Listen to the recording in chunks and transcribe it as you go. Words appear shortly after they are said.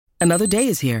Another day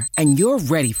is here, and you're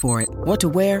ready for it. What to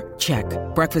wear? Check.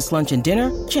 Breakfast, lunch, and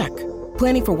dinner? Check.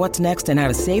 Planning for what's next and how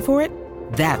to save for it?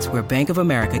 That's where Bank of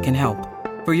America can help.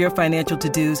 For your financial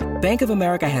to-dos, Bank of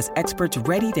America has experts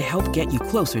ready to help get you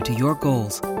closer to your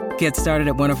goals. Get started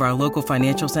at one of our local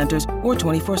financial centers or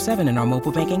 24/7 in our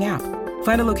mobile banking app.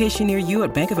 Find a location near you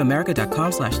at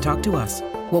bankofamerica.com/talktous.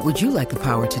 What would you like the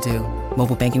power to do?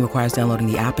 Mobile banking requires downloading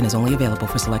the app and is only available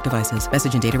for select devices.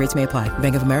 Message and data rates may apply.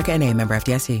 Bank of America N.A., member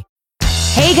FDIC.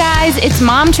 Hey guys, it's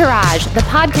Momtourage, the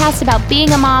podcast about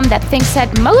being a mom that thinks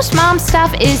that most mom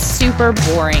stuff is super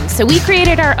boring. So we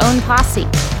created our own posse.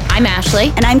 I'm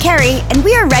Ashley. And I'm Carrie, and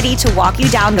we are ready to walk you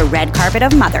down the red carpet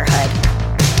of motherhood.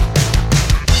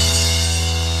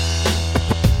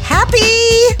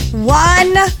 Happy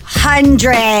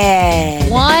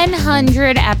 100!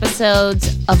 100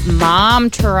 episodes of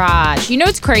Momtourage. You know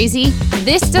what's crazy?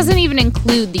 This doesn't even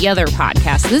include the other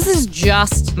podcast. This is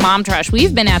just Momtourage.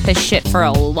 We've been at this shit for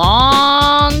a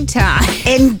long time.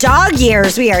 In dog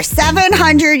years, we are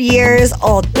 700 years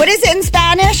old. What is it in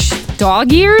Spanish?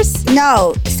 Dog years?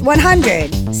 No,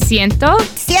 100. Ciento?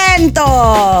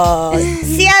 Ciento.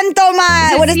 Ciento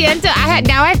más. What is Ciento?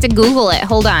 Now I have to Google it.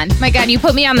 Hold on. My God, you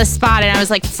put me on the spot, and I was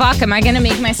like, fuck, am I going to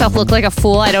make myself look like a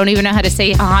fool? I don't even know how to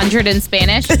say 100 in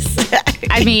Spanish.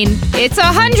 I mean, it's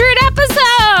 100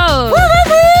 episodes.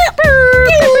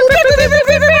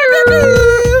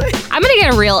 I'm going to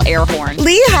get a real air horn.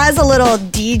 Lee has a little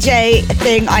DJ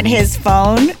thing on his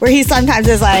phone where he sometimes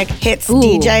is like, hits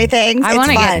DJ things. I want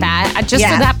to get that. Just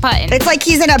for that button. It's like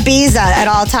he's in Ibiza at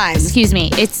all times. Excuse me.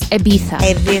 It's Ibiza.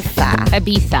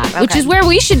 Ibiza. Okay. Which is where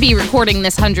we should be recording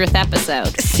this 100th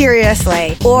episode.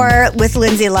 Seriously. Or with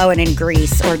Lindsay Lohan in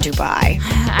Greece or Dubai.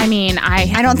 I mean,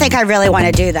 I don't think I really want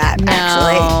to do that,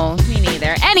 actually. No, me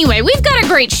neither. Anyway, we've got a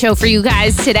great show for you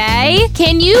guys today.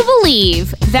 Can you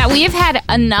believe that we have had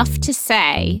enough to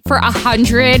say for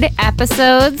 100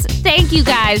 episodes? Thank you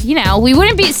guys. You know, we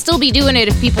wouldn't still be doing it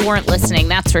if people weren't listening,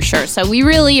 that's for sure. So we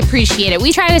really appreciate it.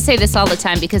 We try to say this all the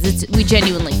time because we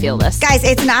genuinely feel this. Guys,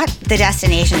 it's not the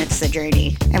destination, it's the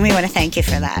journey. And we want to thank you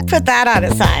for that. Put that on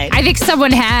a side. I think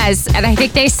someone has, and I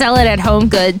think they sell it at Home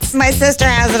Goods. My sister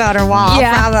has it on her wall,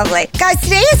 probably. Guys,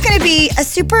 today is going to be a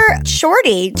super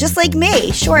shorty, just like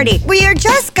me, shorty. We are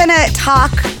just going to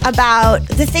talk about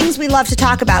the things we love to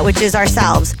talk about, which is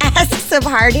ourselves. Ask some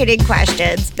hard-hitting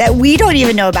questions that we don't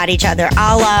even know about each other,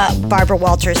 a la Barbara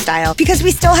Walters style, because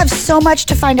we still have so much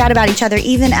to find out about each other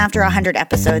even after 100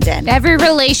 episodes in. Every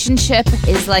relationship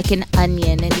is like an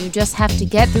onion, and you just have to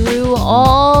get through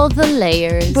all the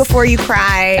layers before you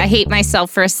cry. I hate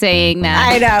myself for saying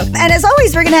that. I know. And as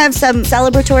always, we're going to have some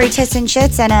celebratory tits and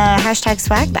shits and a hashtag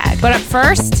swag bag. But up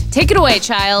first, take it away,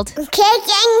 child.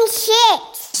 Kicking shit.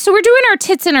 So we're doing our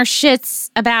tits and our shits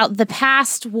about the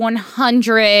past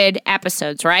 100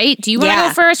 episodes, right? Do you want to go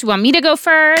first? You want me to go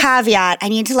first? Caveat, I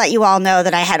need to let you all know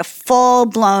that I had a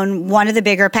full-blown, one of the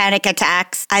bigger panic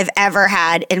attacks I've ever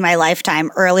had in my lifetime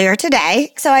earlier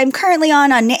today. So I'm currently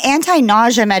on an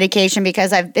anti-nausea medication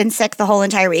because I've been sick the whole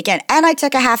entire weekend, and I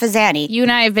took a half a Xanny. You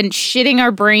and I have been shitting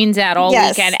our brains out all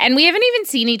weekend, and we haven't even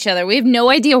seen each other. We have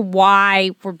no idea why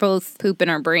we're both pooping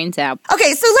our brains out.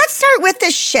 Okay, so let's start with the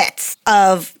shits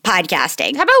of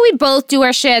podcasting. How about we both do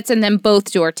our shits and then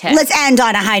both do our tits? Let's end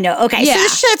on a high note. Okay, so the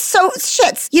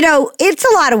shits, you know, it's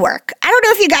a lot of work. I don't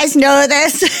know if you guys know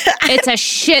this. It's a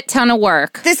shit ton of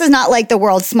work. This is not like the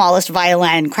world's smallest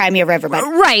violin, Crimea River. But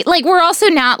right, like we're also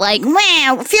not like,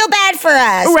 wow, feel bad for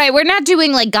us. Right, we're not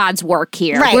doing like God's work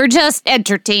here. Right. We're just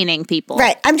entertaining people.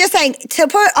 Right, I'm just saying, to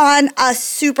put on a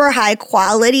super high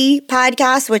quality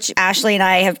podcast, which Ashley and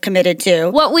I have committed to.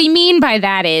 What we mean by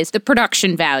that is the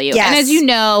production value. Yes. And as you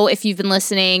know, if you've been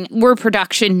listening, we're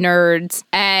production nerds,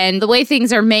 and the way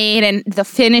things are made and the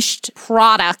finished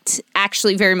product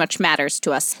actually very much matters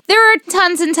to us. There are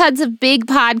tons and tons of big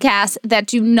podcasts that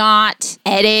do not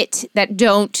edit, that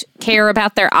don't care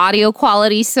about their audio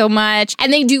quality so much,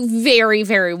 and they do very,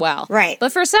 very well. Right.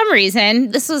 But for some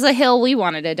reason, this was a hill we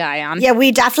wanted to die on. Yeah,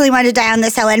 we definitely wanted to die on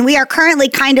this hill, and we are currently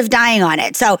kind of dying on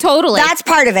it. So totally. That's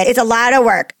part of it. It's a lot of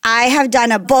work. I have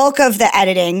done a bulk of the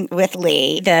editing with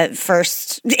Lee, the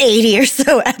first 80 or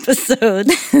so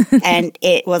episodes, and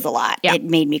it was a lot. Yeah. It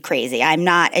made me crazy. I'm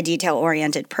not a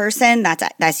detail-oriented person. edition.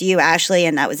 That's you, Ashley,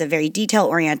 and that was a very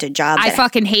detail-oriented job. I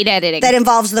fucking hate editing. That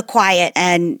involves the quiet.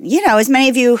 And, as many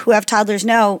of you who have toddlers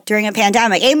know, during a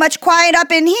pandemic, ain't much quiet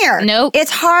up in here. Nope.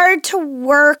 It's hard to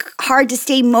work, hard to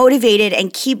stay motivated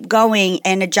and keep going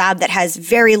in a job that has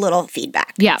very little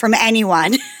feedback from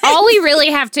anyone. All we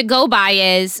really have to go by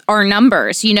is our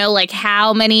numbers, like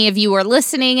how many of you are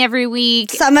listening every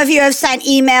week. Some of you have sent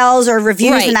emails or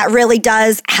reviews, and that really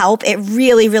does help. It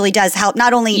really, really does help.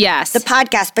 Not only the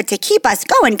podcast, but to keep us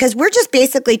going, because we're just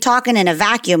basically talking in a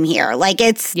vacuum here.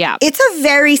 It's a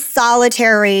very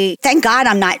solitary, thank God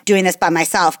I'm not doing this by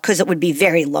myself, because it would be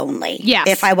very lonely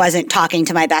if I wasn't talking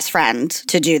to my best friend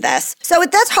to do this. So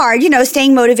that's hard,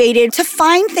 staying motivated to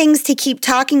find things to keep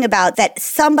talking about that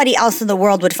somebody else in the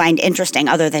world would find interesting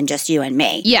other than just you and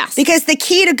me. Yes. Because the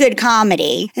key to good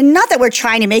comedy, and not that we're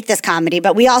trying to make this comedy,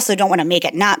 but we also don't want to make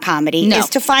it not comedy, is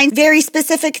to find very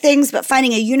specific things, but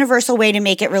finding a universal way to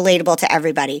make it relatable to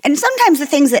everybody. And sometimes the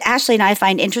things that Ashley and I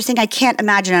find interesting, I can't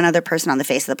imagine another person on the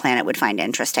face of the planet would find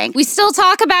interesting. We still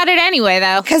talk about it anyway,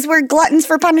 though. Because we're gluttons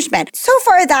for punishment. So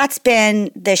far, that's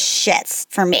been the shits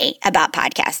for me about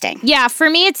podcasting. Yeah, for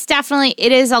me,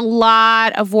 it is a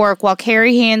lot of work while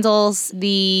Carrie handles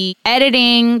the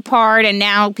editing part. And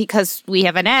now because we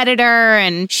have an editor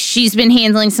and she's been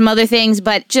handling some other things,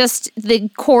 but just the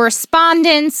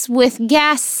correspondence with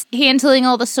guests, handling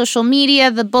all the social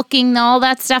media, the booking, all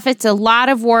that stuff. It's a lot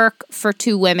of work for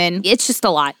two women. It's just a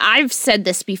lot. I've said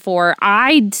this before.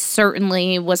 I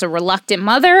certainly was a reluctant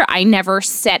mother. I never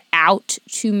set out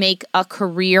to make a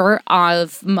career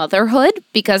of motherhood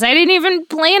because I didn't even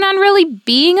plan on really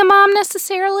being a mom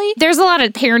necessarily. There's a lot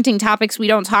of parenting topics we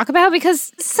don't talk about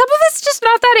because some of it's just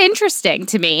not that interesting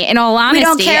to me, in all honesty. We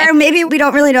don't care. Maybe we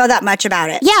don't really know that much about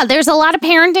it. Yeah, there's a lot of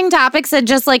parenting topics that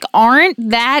just aren't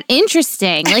that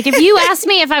interesting. If you ask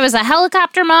me if I was a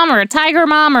helicopter mom or a tiger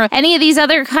mom or any of these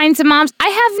other kinds of moms, I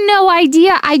have no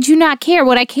idea. I do not care.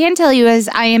 What I can tell you is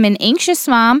I am an anxious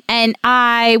mom and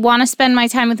I want to spend my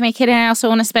time with my kid and I also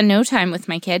want to spend no time with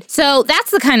my kid. So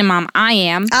that's the kind of mom I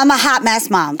am. I'm a hot mess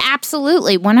mom.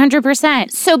 Absolutely,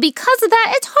 100%. So because of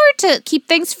that, it's hard to keep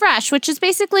things fresh, which is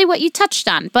basically what you touched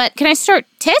on. But can I start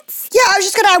tits? Yeah, I was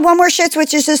just going to add one more shits,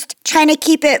 which is just trying to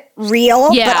keep it real,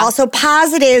 but also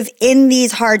positive in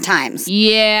these hard times.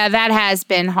 Yeah, that has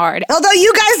been hard. Although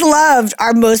you guys loved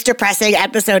our most depressing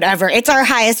episode ever. It's our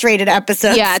highest rated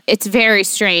episode. Yeah, it's very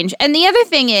strange. And the other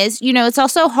thing is, it's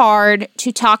also hard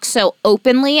to talk so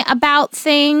openly about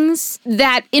things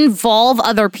that involve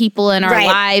other people in our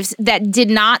lives that did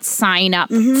not sign up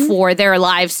for their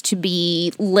lives to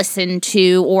be listened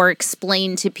to or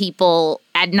explained to people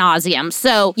ad nauseum.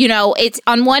 So, it's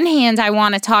on one hand, I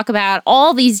want to talk about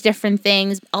all these different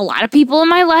things. A lot of people in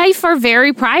my life are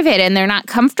very private and they're not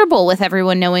comfortable with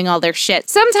everyone knowing all their shit.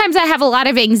 Sometimes I have a lot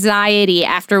of anxiety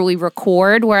after we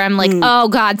record where I'm like, oh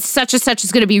God, such and such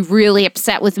is going to be really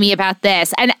upset with me about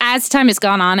this. And as time has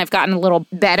gone on, I've gotten a little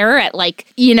better at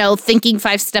thinking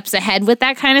 5 steps ahead with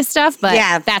that kind of stuff.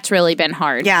 But that's really been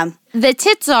hard. Yeah. The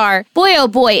tits are, boy, oh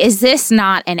boy, is this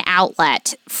not an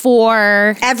outlet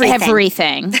for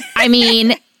everything. I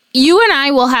mean, you and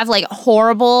I will have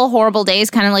horrible, horrible days,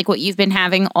 kind of like what you've been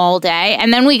having all day.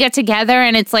 And then we get together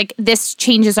and it's this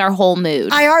changes our whole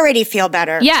mood. I already feel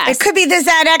better. Yes. It could be the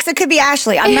Xanax, it could be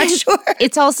Ashley. I'm not sure.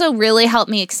 It's also really helped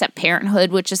me accept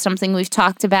parenthood, which is something we've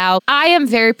talked about. I am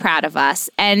very proud of us.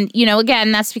 And,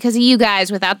 again, that's because of you guys.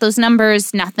 Without those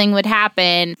numbers, nothing would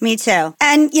happen. Me too.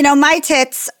 And, my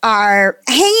tits are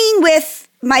hanging with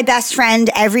my best friend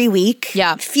every week.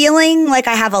 Yeah. Feeling like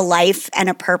I have a life and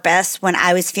a purpose when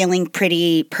I was feeling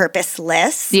pretty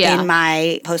purposeless in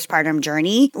my postpartum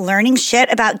journey. Learning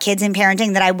shit about kids and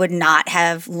parenting that I would not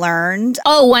have learned.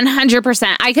 Oh,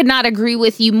 100%. I could not agree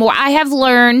with you more. I have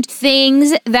learned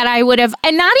things that I would have,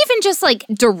 and not even just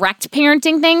direct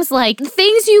parenting things,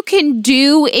 things you can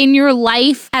do in your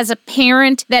life as a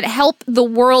parent that help the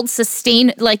world sustain,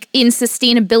 in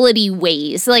sustainability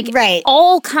ways.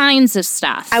 All kinds of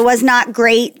stuff. I was not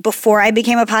great before I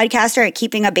became a podcaster at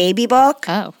keeping a baby book.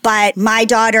 Oh. But my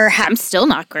daughter... I'm still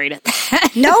not great at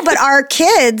that. No, but our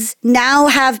kids now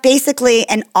have basically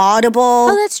an audible...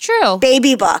 Oh, that's true.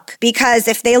 ...baby book. Because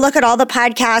if they look at all the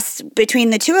podcasts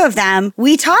between the two of them,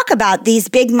 we talk about these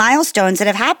big milestones that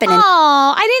have happened.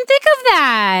 Oh, I didn't think of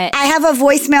that. I have a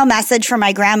voicemail message from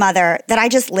my grandmother that I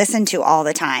just listen to all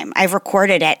the time. I've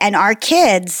recorded it. And our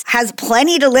kids has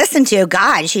plenty to listen to.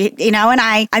 God,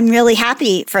 and I'm really happy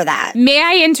happy for that. May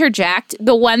I interject?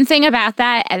 The one thing about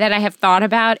that I have thought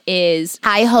about is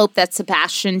I hope that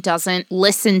Sebastian doesn't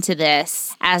listen to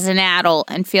this as an adult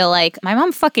and feel like my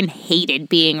mom fucking hated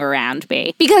being around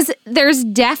me. Because there's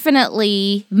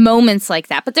definitely moments like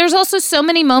that. But there's also so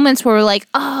many moments where we're like,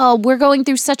 oh, we're going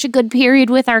through such a good period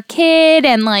with our kid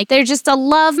and like they're just a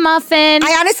love muffin.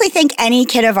 I honestly think any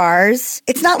kid of ours,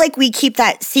 it's not like we keep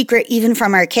that secret even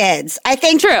from our kids. I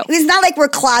think True. It's not like we're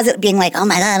closet being like, oh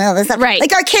my God, all this stuff. Right.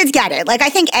 Like our kids get it. Like I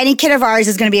think any kid of ours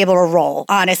is going to be able to roll,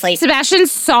 honestly. Sebastian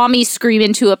saw me scream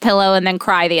into a pillow and then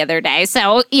cry the other day.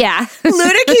 So, yeah.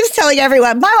 Luna keeps telling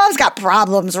everyone, my mom's got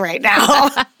problems right now.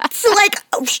 It's like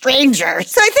a stranger.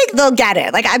 So I think they'll get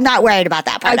it. Like I'm not worried about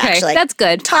that part, Okay, actually. that's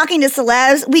good. Talking to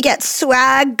celebs, we get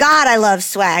swag. God, I love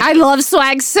swag. I love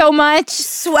swag so much.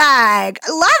 Swag.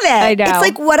 I love it. I know. It's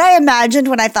like what I imagined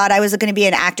when I thought I was going to be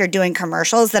an actor doing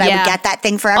commercials, that I would get that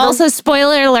thing forever. Also,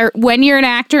 spoiler alert, when you're an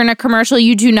actor in a commercial,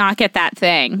 you do not get that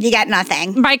thing. You get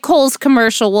nothing. My Kohl's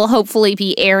commercial will hopefully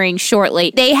be airing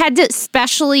shortly. They had to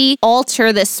specially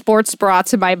alter this sports bra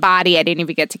to my body. I didn't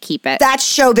even get to keep it. That's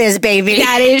showbiz, baby.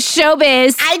 That is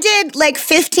showbiz. I did like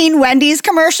 15 Wendy's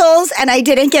commercials and I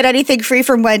didn't get anything free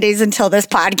from Wendy's until this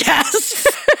podcast.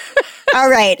 All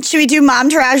right. Should we do Mom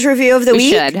Tourage review of the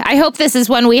week? We should. I hope this is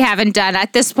one we haven't done.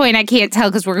 At this point, I can't tell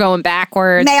because we're going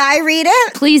backwards. May I read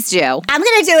it? Please do. I'm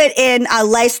going to do it in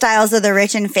Lifestyles of the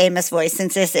Rich and Famous voice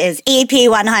since this is EP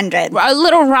 100. A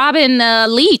little Robin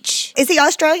Leach. Is he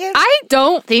Australian? I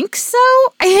don't think so.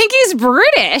 I think he's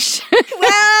British.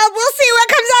 Well, we'll see what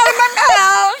comes out of my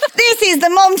mouth. This is the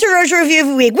Mom Tourage review of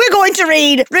the week. We're going to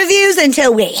read reviews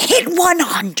until we hit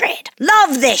 100.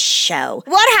 Love this show.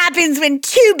 What happens when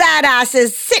two badasses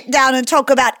sit down and talk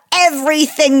about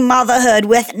everything motherhood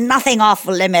with nothing off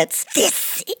limits?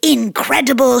 This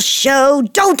incredible show.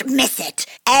 Don't miss it.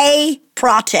 A.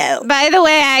 Prato. By the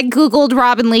way, I Googled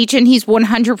Robin Leach and he's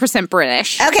 100%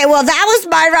 British. Okay, well, that was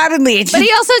my Robin Leach. But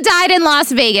he also died in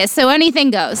Las Vegas, so anything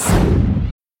goes.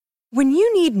 When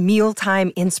you need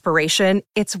mealtime inspiration,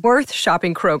 it's worth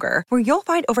shopping Kroger, where you'll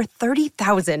find over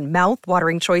 30,000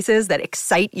 mouth-watering choices that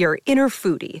excite your inner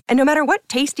foodie. And no matter what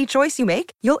tasty choice you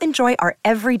make, you'll enjoy our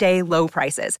everyday low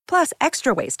prices, plus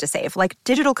extra ways to save, like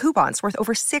digital coupons worth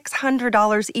over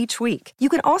 $600 each week. You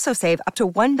can also save up to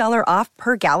 $1 off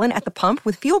per gallon at the pump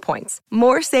with fuel points.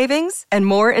 More savings and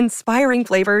more inspiring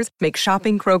flavors make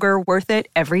shopping Kroger worth it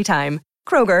every time.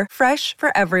 Kroger, fresh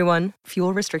for everyone.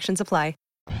 Fuel restrictions apply.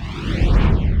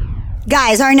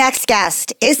 Guys, our next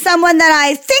guest is someone that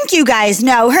I think you guys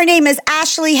know. Her name is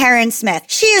Ashley Heron Smith.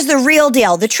 She is the real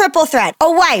deal, the triple threat,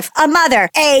 a wife, a mother,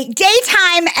 a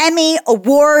Daytime Emmy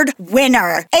Award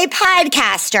winner, a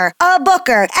podcaster, a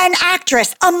booker, an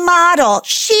actress, a model.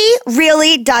 She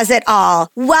really does it all.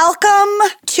 Welcome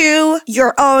to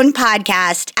your own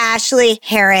podcast, Ashley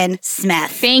Heron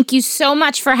Smith. Thank you so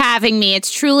much for having me.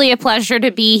 It's truly a pleasure to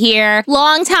be here.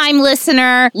 Long-time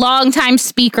listener, long-time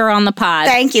speaker on the pod.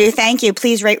 Thank you.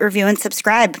 Please rate, review, and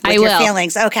subscribe with your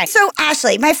feelings. Okay. So,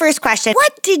 Ashley, my first question.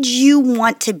 What did you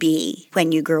want to be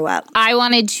when you grew up? I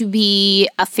wanted to be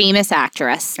a famous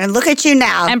actress. And look at you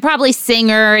now. And probably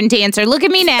singer and dancer. Look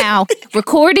at me now,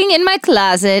 recording in my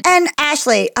closet. And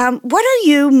Ashley, what are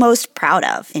you most proud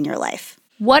of in your life?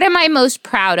 What am I most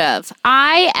proud of?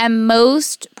 I am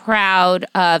most proud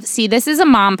of, this is a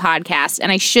mom podcast,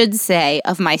 and I should say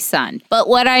of my son. But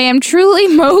what I am truly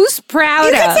most proud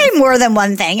of. You can say more than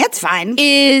one thing. It's fine.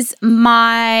 Is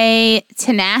my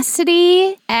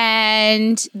tenacity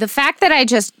and the fact that I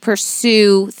just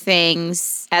pursue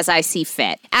things as I see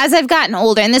fit. As I've gotten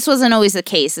older, and this wasn't always the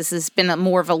case, this has been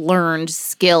more of a learned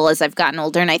skill as I've gotten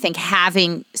older, and I think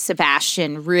having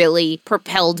Sebastian really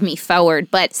propelled me forward.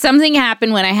 But something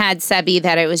happened when I had Sebi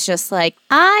that it was just like,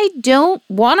 I don't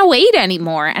want to wait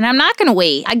anymore, and I'm not going to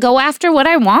wait. I go after what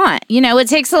I want. You know, it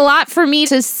takes a lot for me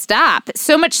to stop.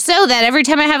 So much so that every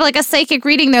time I have like a psychic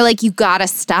reading, they're like, you got to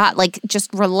stop. Like,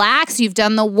 just relax. You've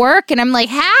done the work. And I'm like,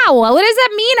 how? What does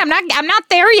that mean? I'm not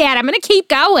there yet. I'm going to keep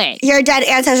going. Your dead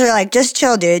ancestors are like, just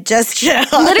chill, dude. Just chill.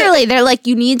 Literally, they're like,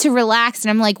 you need to relax. And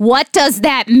I'm like, what does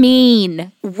that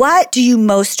mean? What do you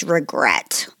most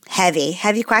regret?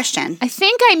 Heavy question. I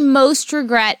think I most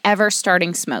regret ever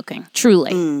starting smoking.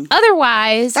 Truly.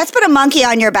 Otherwise... That's put a monkey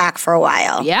on your back for a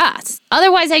while. Yes.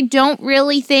 Otherwise, I don't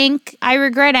really think I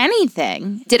regret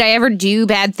anything. Did I ever do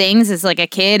bad things as like a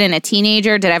kid and a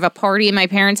teenager? Did I have a party in my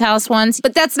parents' house once?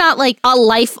 But that's not like a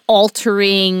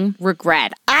life-altering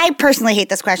regret. I personally hate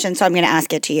this question, so I'm going to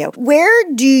ask it to you. Where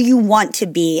do you want to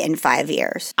be in 5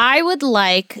 years? I would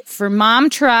like for Mom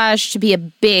Tourage to be a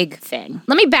big thing.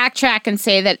 Let me backtrack and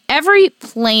say that every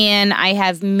plan I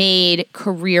have made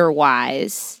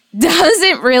career-wise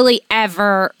doesn't really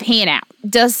ever pan out.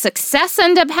 Does success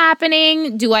end up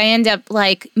happening? Do I end up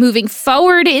like moving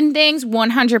forward in things?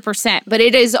 100%. But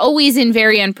it is always in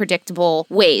very unpredictable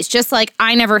ways. Just like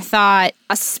I never thought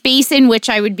a space in which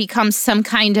I would become some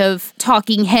kind of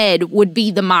talking head would be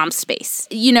the mom space.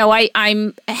 You know,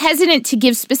 I'm hesitant to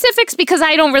give specifics because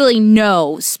I don't really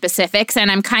know specifics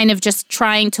and I'm kind of just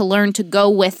trying to learn to go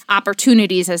with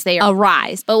opportunities as they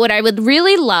arise. But what I would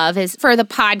really love is for the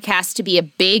podcast to be a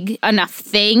big enough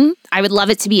thing. I would love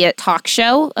it to be a talk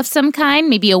show of some kind,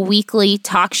 maybe a weekly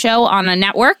talk show on a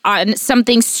network, on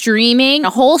something streaming, a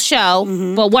whole show,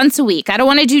 but once a week. I don't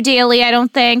want to do daily, I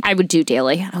don't think. I would do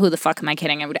daily. Who the fuck am I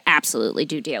kidding? I would absolutely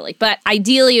do daily. But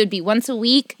ideally, it would be once a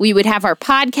week. We would have our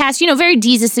podcast, you know, very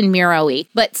Jesus and Miro-y.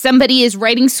 But somebody is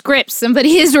writing scripts,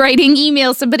 somebody is writing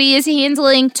emails, somebody is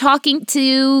handling, talking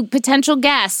to potential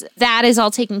guests. That is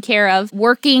all taken care of.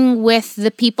 Working with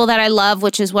the people that I love,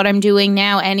 which is what I'm doing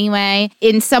now anyway,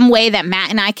 in some way that Matt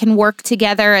and I can work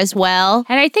together as well.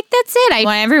 And I think that's it. I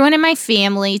want everyone in my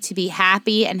family to be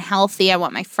happy and healthy. I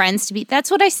want my friends to be,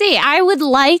 that's what I say. I would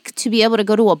like to be able to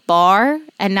go to a bar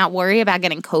and not worry about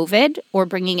getting COVID or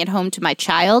bringing it home to my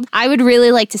child. I would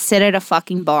really like to sit at a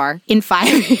fucking bar in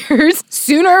 5 years,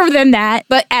 sooner than that.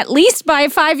 But at least by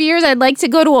 5 years, I'd like to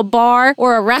go to a bar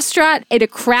or a restaurant in a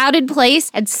crowded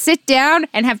place and sit down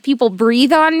and have people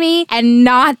breathe on me and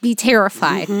not be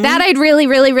terrified. That I'd really,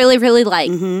 really, really, really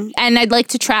like. And I'd like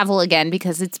to travel again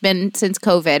because it's been since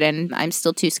COVID and I'm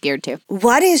still too scared to.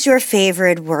 What is your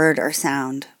favorite word or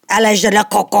sound? That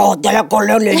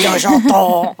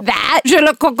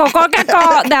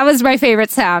was my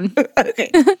favorite sound. Okay.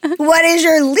 What is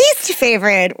your least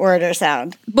favorite word or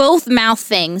sound? Both mouth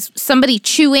things. Somebody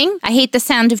chewing. I hate the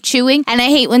sound of chewing. And I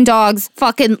hate when dogs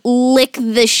fucking lick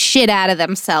the shit out of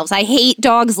themselves. I hate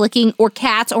dogs licking or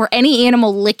cats or any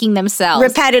animal licking themselves.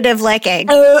 Repetitive licking.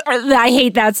 I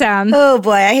hate that sound. Oh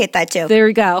boy, I hate that too. There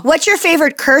we go. What's your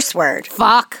favorite curse word?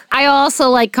 Fuck. I also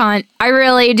like cunt. I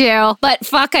really do. But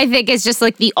fuck, I think, is just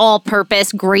like the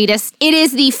all-purpose greatest. It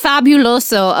is the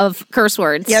fabuloso of curse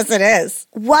words. Yes, it is.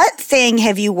 What thing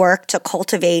have you worked to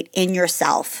cultivate in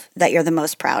yourself that you're the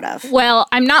most proud of? Well,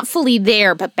 I'm not fully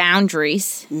there, but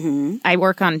boundaries. I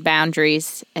work on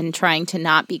boundaries and trying to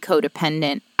not be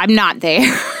codependent. I'm not there.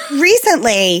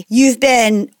 Recently, you've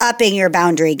been upping your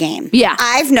boundary game. Yeah.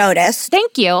 I've noticed.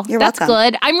 Thank you. You're That's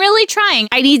welcome. good. I'm really trying.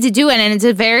 I need to do it, and it's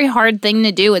a very hard thing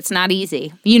to do. It's not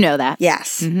easy. You know that.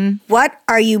 Yes. What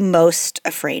are you most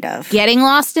afraid of? Getting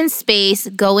lost in space,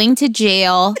 going to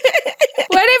jail.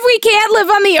 What if we can't live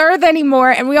on the Earth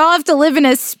anymore and we all have to live in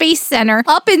a space center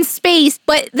up in space,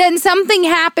 but then something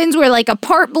happens where like a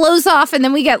part blows off and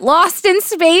then we get lost in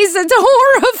space? It's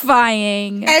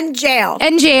horrifying. And jail.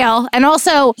 And jail. And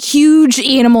also huge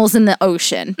animals in the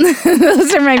ocean.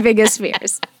 Those are my biggest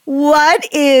fears. What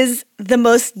is the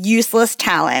most useless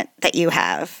talent that you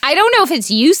have? I don't know if it's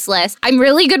useless. I'm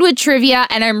really good with trivia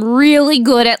and I'm really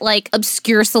good at like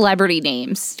obscure celebrity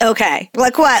names. Okay.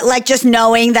 Like what? Like just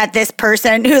knowing that this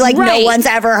person who like no Right. one's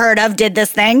ever heard of did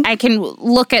this thing? I can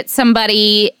look at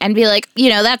somebody and be like, you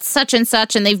know, that's such and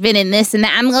such and they've been in this and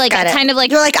that. I'm like Got it. kind of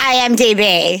like, You're like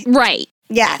IMDb. right.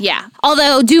 Yeah. Yeah.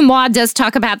 Although Dumois does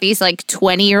talk about these like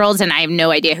 20-year-olds and I have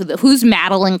no idea who's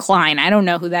Madeline Klein. I don't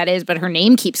know who that is, but her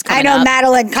name keeps coming I know up.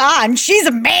 Madeline Kahn. She's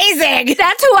amazing.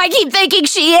 That's who I keep thinking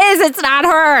she is. It's not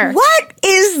her. What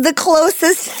is the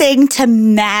closest thing to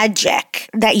magic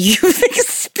that you've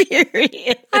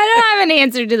experienced? I don't have an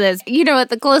answer to this. You know what?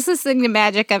 The closest thing to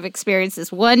magic I've experienced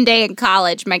is one day in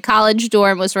college. My college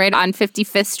dorm was right on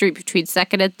 55th Street between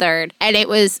 2nd and 3rd. And it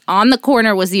was on the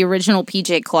corner was the original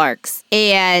PJ Clark's.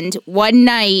 And one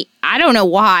night, I don't know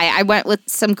why, I went with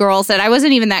some girls that I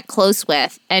wasn't even that close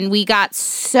with. And we got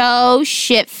so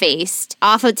shit-faced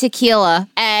off of tequila.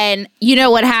 And you know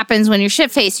what happens when you're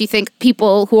shit-faced? You think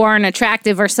people who aren't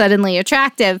attractive are suddenly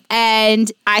attractive.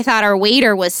 And I thought our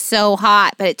waiter was so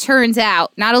hot. But it turns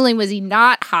out, not only was he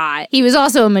not hot, he was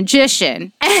also a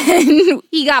magician. And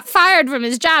he got fired from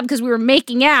his job because we were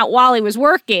making out while he was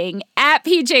working at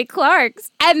PJ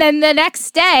Clark's. And then the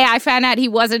next day, I found out he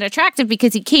wasn't attractive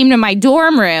because he came to my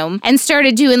dorm room and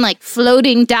started doing like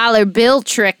floating dollar bill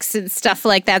tricks and stuff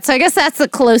like that. So I guess that's the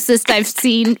closest I've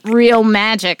seen real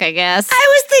magic, I guess. I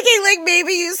was thinking like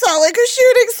maybe you saw like a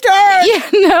shooting star.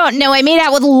 Yeah, no, I made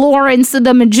out with Lawrence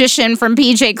the magician from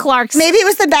PJ Clark's. Maybe it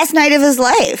was the best night of his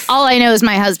life. All I know is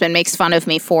my husband makes fun of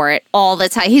me for it all the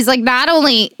time. He's like, not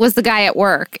only was the guy at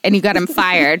work and you got him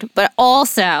fired, but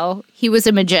also he was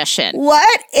a magician.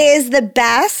 What is the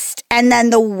best And then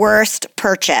the worst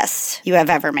purchase you have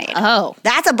ever made. Oh.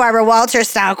 That's a Barbara Walters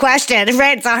style question.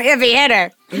 Right? It's a heavy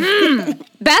hitter.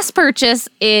 Best purchase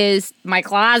is my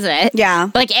closet. Yeah.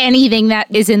 Like anything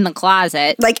that is in the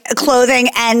closet. Like clothing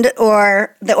and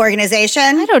or the organization?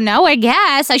 I don't know, I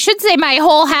guess. I should say my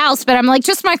whole house, but I'm like,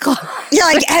 just my closet. Yeah,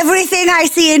 like everything I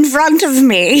see in front of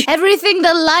me. Everything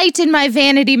the light in my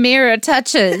vanity mirror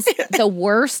touches. The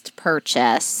worst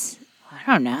purchase.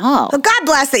 I don't know. Well, God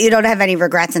bless that you don't have any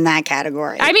regrets in that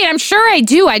category. I mean, I'm sure I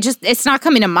do. It's not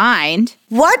coming to mind.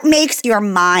 What makes your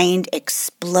mind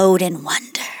explode in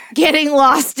wonder? Getting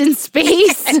lost in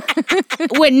space.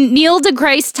 When Neil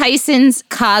deGrasse Tyson's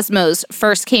Cosmos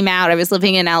first came out, I was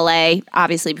living in LA,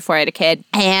 obviously before I had a kid,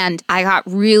 and I got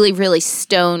really, really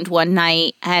stoned one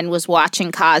night and was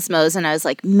watching Cosmos, and I was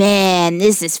like, man,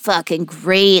 this is fucking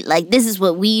great. Like, this is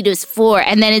what weed is for.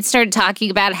 And then it started talking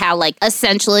about how, like,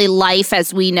 essentially life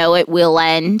as we know it will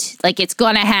end. Like, it's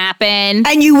gonna happen.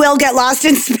 And you will get lost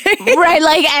in space. Right,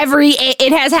 like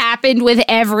it has happened with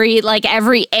every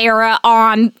era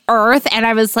on Earth, and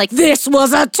I was like, this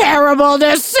was a terrible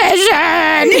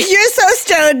decision. You're so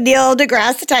stoned, Neil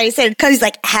deGrasse Tyson, because he's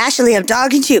like, Ashley, I'm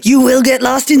talking to you. You will get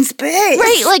lost in space.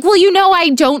 Right, like, well, you know I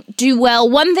don't do well.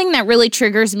 One thing that really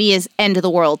triggers me is end of the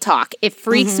world talk. It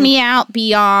freaks me out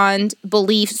beyond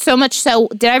belief, so much so.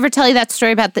 Did I ever tell you that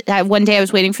story about one day I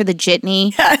was waiting for the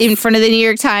jitney in front of the New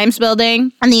York Times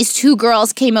building, and these two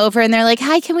girls came over, and they're like,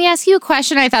 hi, can we ask you a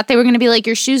question? I thought they were going to be like,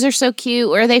 your shoes are so cute.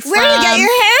 Where are they from? Where do you get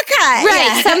your haircut?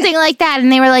 Right, something like that.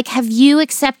 And they were like, have you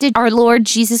accepted our Lord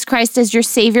Jesus Christ as your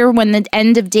Savior when the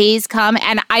end of days come?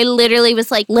 And I literally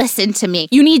was like, listen to me.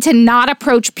 You need to not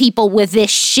approach people with this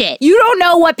shit. You don't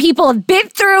know what people have been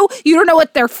through. You don't know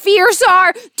what their fears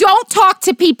are. Don't talk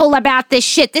to people about this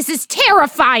shit. This is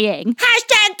terrifying.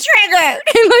 Hashtag triggered.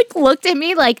 They like looked at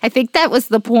me like, I think that was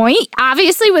the point.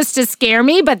 Obviously was to scare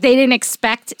me, but they didn't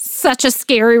expect such a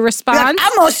scary response. Like,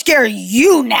 I'm gonna scare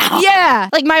you now. Yeah.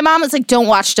 Like my mom was like, don't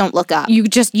watch, don't look up.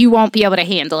 You won't be able to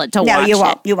handle it. Don't watch you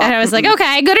won't. it. You won't. And I was like,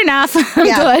 okay, good enough. I'm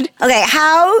good. Okay,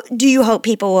 how do you hope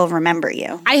people will remember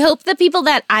you? I hope the people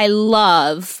that I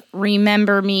love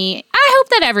remember me. I hope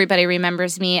that everybody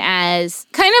remembers me as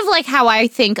kind of like how I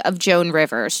think of Joan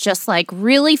Rivers, just like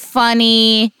really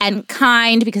funny and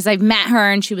kind, because I've met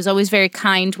her and she was always very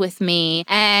kind with me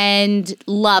and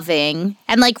loving.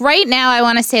 And like right now I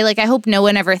want to say like I hope no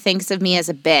one ever thinks of me as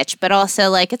a bitch, but also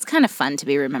like it's kind of fun to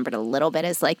be remembered a little bit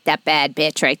as like that bad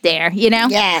bitch right there, you know?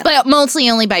 Yeah. But mostly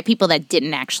only by people that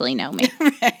didn't actually know me.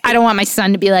 I don't want my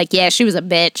son to be like, yeah, she was a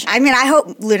bitch. I mean, I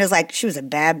hope Luna's like, she was a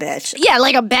bad bitch. Yeah,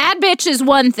 like a bad bitch is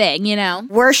one thing, you know?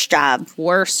 Worst job.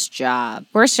 Worst job.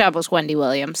 Worst job was Wendy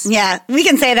Williams. Yeah, we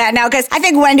can say that now because I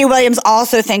think Wendy Williams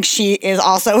also thinks she is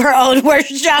also her own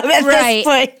worst job at this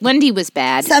point. Wendy was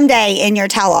bad. Someday in your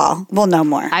tell-all, we'll know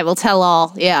more. I will tell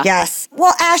all, yeah. Yes.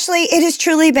 Well, Ashley, it has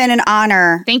truly been an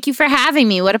honor. Thank you for having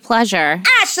me. What a pleasure.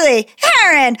 Ashley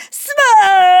Heron Smooth!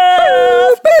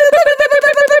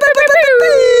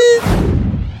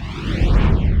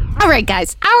 All right,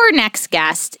 guys, our next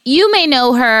guest, you may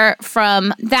know her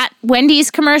from that Wendy's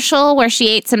commercial where she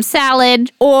ate some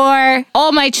salad, or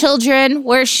All My Children,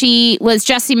 where she was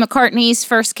Jesse McCartney's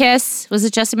first kiss. Was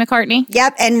it Jesse McCartney?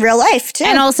 Yep, and real life, too.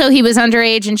 And also he was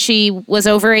underage and she was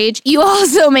overage. You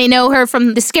also may know her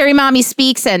from the Scary Mommy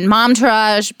Speaks and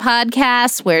Momtourage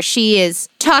podcasts, where she is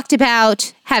talked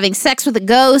about having sex with a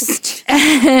ghost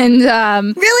and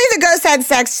really the ghost had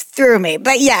sex through me,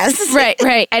 but yes.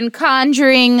 right and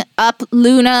conjuring up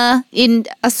Luna in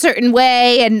a certain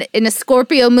way and in a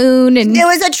Scorpio moon, and it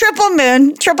was a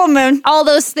triple moon, all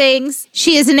those things.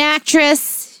 She is an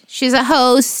actress, she's a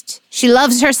host, she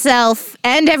loves herself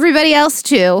and everybody else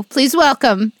too. Please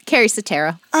welcome Carrie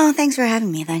Sotero. Oh, thanks for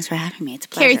having me. It's a pleasure.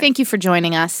 Carrie, thank you for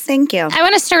joining us. Thank you. I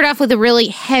want to start off with a really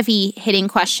heavy-hitting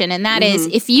question, and that is,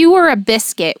 if you were a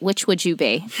biscuit, which would you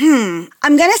be? I'm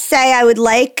going to say I would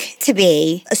like to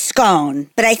be a scone,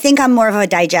 but I think I'm more of a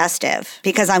digestive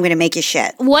because I'm going to make you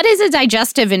shit. What is a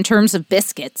digestive in terms of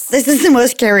biscuits? This is the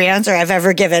most Carrie answer I've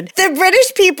ever given. The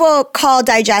British people call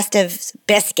digestives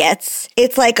biscuits.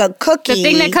 It's like a cookie. The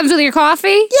thing that comes with your coffee?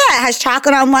 Yeah, it has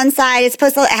chocolate on one side. It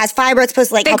has fiber. It's supposed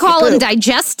to like They help call you them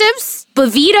poop. Bovitas?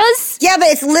 Bovitas? Yeah, but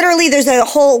it's literally, there's a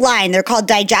whole line. They're called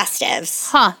digestives.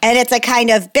 Huh. And it's a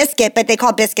kind of biscuit, but they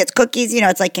call biscuits cookies. You know,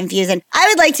 it's like confusing. I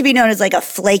would like to be known as like a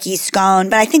flaky scone,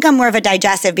 but I think I'm more of a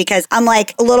digestive because I'm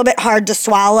like a little bit hard to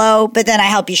swallow, but then I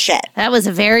help you shit. That was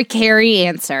a very Carrie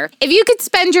answer. If you could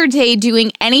spend your day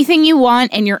doing anything you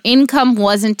want and your income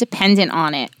wasn't dependent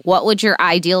on it, what would your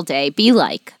ideal day be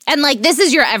like? And like, this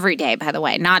is your everyday, by the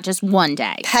way, not just one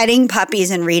day. Petting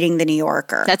puppies and reading The New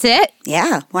Yorker. That's it?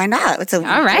 Yeah, why not?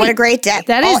 All right. What a great day.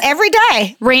 That is every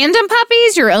day. Random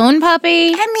puppies, your own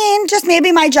puppy. I mean, just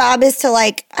maybe my job is to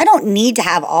like, I don't need to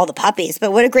have all the puppies,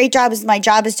 but what a great job is. My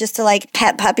job is just to like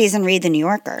pet puppies and read the New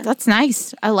Yorker. That's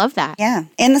nice. I love that. Yeah.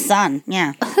 In the sun.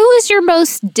 Yeah. Who is your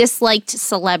most disliked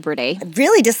celebrity? I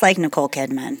really dislike Nicole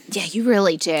Kidman. Yeah, you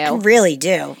really do. I really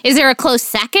do. Is there a close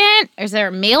second? Is there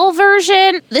a male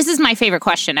version? This is my favorite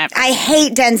question ever. I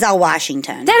hate Denzel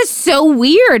Washington. That is so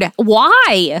weird.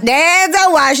 Why?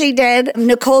 Denzel Washington,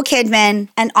 Nicole Kidman,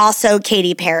 and also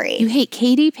Katy Perry. You hate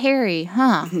Katy Perry,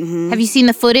 huh? Mm-hmm. Have you seen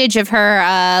the footage of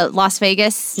her Las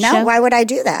Vegas No, show? why would I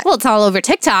do that? Well, it's all over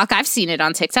TikTok. I've seen it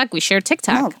on TikTok. We share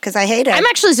TikTok. No, because I hate it. I'm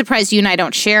actually surprised you and I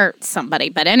don't share somebody,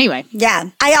 but anyway. Yeah.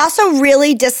 I also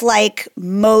really dislike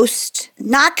most,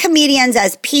 not comedians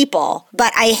as people,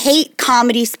 but I hate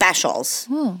comedy specials.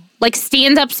 Like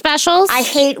stand-up specials? I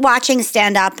hate watching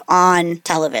stand-up on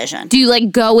television. Do you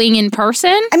like going in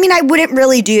person? I mean, I wouldn't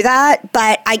really do that,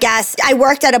 but I guess I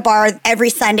worked at a bar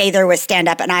every Sunday there was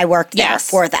stand-up and I worked there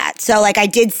for that. So like I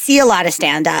did see a lot of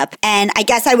stand-up and I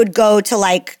guess I would go to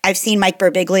like, I've seen Mike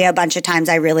Birbiglia a bunch of times.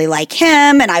 I really like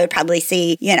him and I would probably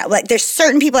see, like there's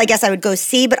certain people I guess I would go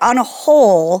see, but on a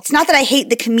whole, it's not that I hate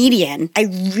the comedian. I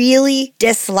really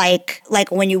dislike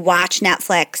like when you watch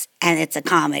Netflix and it's a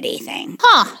comedy thing.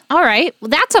 Huh. All right. Well,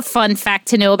 that's a fun fact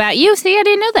to know about you. See, I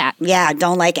didn't know that. Yeah,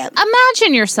 don't like it.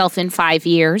 Imagine yourself in 5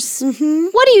 years. Mm-hmm.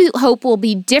 What do you hope will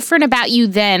be different about you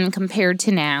then compared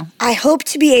to now? I hope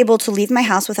to be able to leave my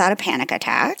house without a panic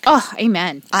attack. Oh,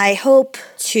 amen. I hope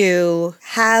to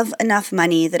have enough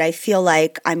money that I feel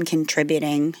like I'm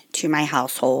contributing to my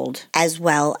household as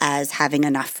well as having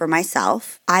enough for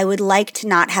myself. I would like to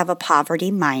not have a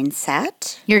poverty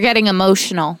mindset. You're getting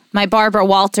emotional. My Barbara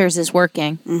Walters is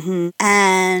working. Mm-hmm.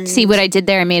 And see what I did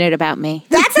there? I made it about me.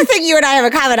 That's the thing you and I have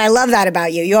in common. I love that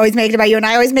about you. You always make it about you and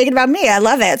I always make it about me. I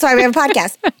love it. So we have a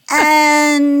podcast.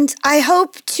 And I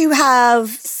hope to have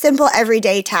simple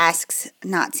everyday tasks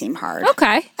not seem hard. Okay.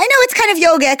 I know it's kind of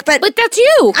yogic, but that's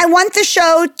you. I want the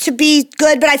show to be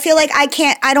good, but I feel like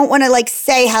I don't want to like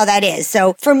say how that is.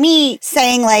 So for me,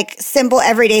 saying like simple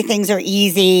everyday things are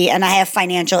easy and I have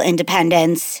financial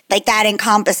independence, like that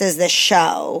encompasses the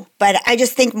show. But I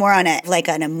just think more on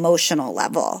an emotional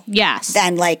level. Yes.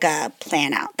 Than like a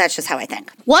plan out. That's just how I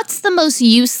think. What's the most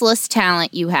useless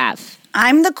talent you have?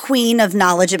 I'm the queen of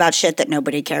knowledge about shit that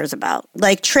nobody cares about.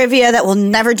 Like trivia that will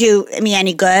never do me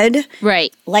any good.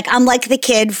 Right. Like I'm like the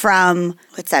kid from,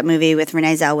 what's that movie with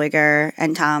Renee Zellweger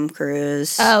and Tom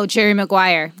Cruise? Oh, Jerry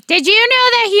Maguire. Did you know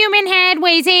that human head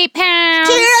weighs 8 pounds?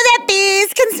 Do you know that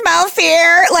bees can smell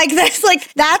fear?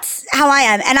 That's how I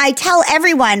am. And I tell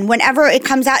everyone whenever it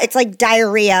comes out, it's like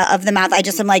diarrhea of the mouth. I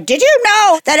just am like, did you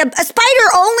know that a spider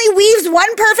only weaves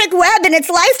one perfect web in its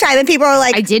lifetime? And people are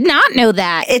like, I did not know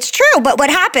that. It's true. But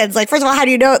what happens? Like, first of all, how do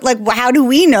you know? Like, how do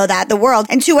we know that, the world?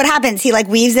 And two, what happens? He like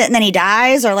weaves it and then he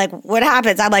dies? Or like, what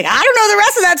happens? I'm like, I don't know the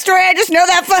rest of that story. I just know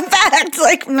that fun fact.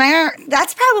 Like,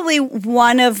 that's probably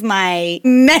one of my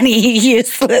many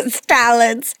useless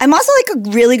talents. I'm also like a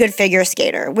really good figure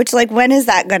skater, which like, when is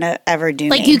that going to ever do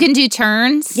Like me? you can do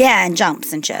turns? Yeah, and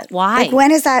jumps and shit. Why? Like, when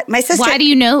is that? My sister. Why do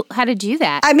you know how to do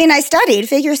that? I mean, I studied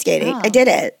figure skating. I did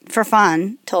it for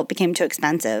fun till it became too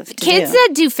expensive to Kids do.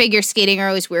 that do figure skating are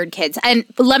always weird kids. And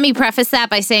let me preface that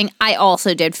by saying I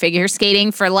also did figure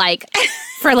skating for like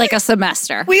a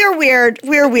semester. We are weird.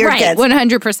 We're weird right, kids.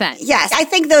 100%. Yes, I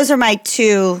think those are my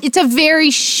two. It's a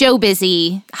very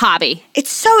show-busy hobby.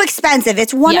 It's so expensive.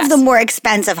 It's one of the more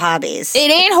expensive hobbies. It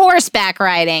ain't horseback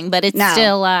riding, but it's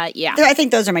still, yeah. I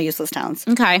think those are my useless talents.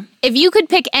 Okay. If you could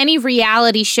pick any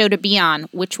reality show to be on,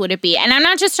 which would it be? And I'm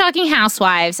not just talking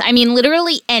Housewives. I mean,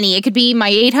 literally any. It could be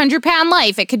My 800-Pound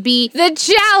Life. It could be The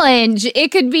Challenge.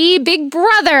 It could be Big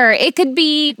Brother. It could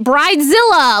be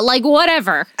Bridezilla. Like,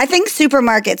 whatever. I think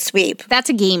Supermarket Sweep. That's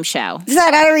a game show. Is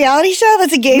that not a reality show?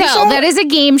 That's a game show? No, that is a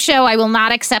game show. I will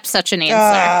not accept such an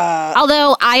answer.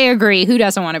 Although, I agree. Who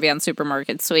doesn't want to be on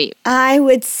Supermarket Sweep? I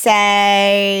would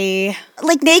say,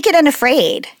 like, Naked and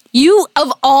Afraid. You,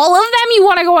 of all of them, you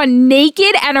want to go on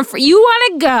Naked and Afraid. You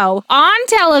want to go on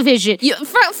television.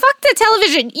 Fuck the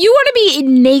television. You want to be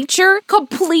in nature,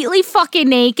 completely fucking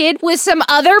naked with some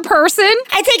other person?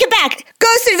 I take it back.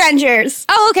 Ghost Adventures.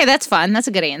 Oh, okay, that's fun. That's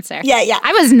a good answer. Yeah.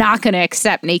 I was not going to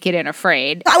accept Naked and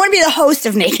Afraid. I want to be the host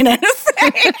of Naked and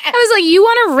Afraid. I was like, you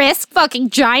want to risk fucking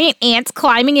giant ants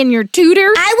climbing in your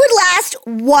tutor? I would last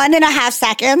 1.5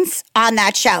 seconds on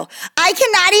that show. I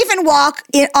cannot even walk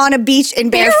on a beach in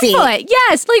bare feet.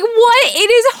 Yes, like what? It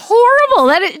is horrible.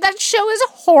 That show is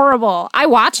horrible. I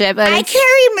watch it, but I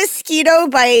carry mosquito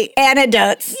bite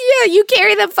antidotes. Yeah, you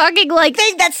carry the fucking like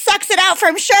thing that sucks it out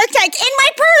from Shark Tank in my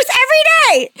purse every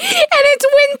day. And it's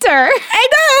I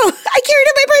know. I carry it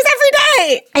in my purse every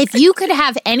day. If you could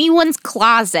have anyone's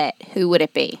closet, who would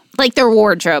it be? Like their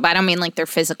wardrobe. I don't mean like their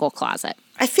physical closet.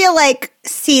 I feel like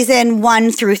season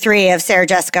 1 through 3 of Sarah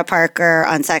Jessica Parker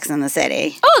on Sex and the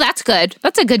City. Oh, that's good.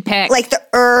 That's a good pick. Like the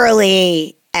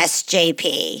early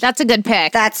SJP. That's a good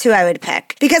pick. That's who I would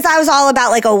pick. Because I was all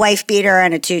about like a wife beater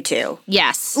and a tutu.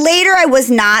 Yes. Later, I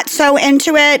was not so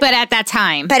into it. But at that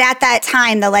time. But at that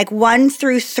time, the like 1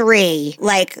 through 3,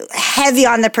 like heavy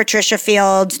on the Patricia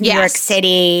Fields, New York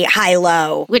City,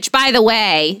 high-low. Which, by the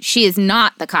way, she is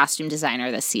not the costume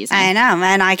designer this season. I know,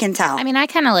 man. I can tell. I mean, I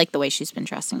kind of like the way she's been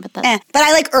dressing, but But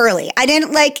I like early. I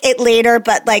didn't like it later,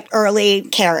 but like early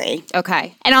Carrie.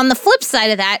 Okay. And on the flip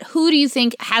side of that, who do you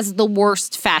think has the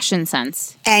worst fashion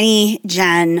sense? Any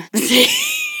Gen Z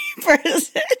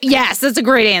person. Yes, that's a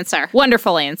great answer.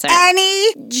 Wonderful answer.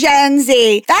 Any Gen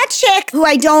Z. That chick who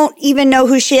I don't even know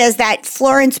who she is, that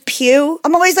Florence Pugh.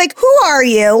 I'm always like, who are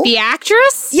you? The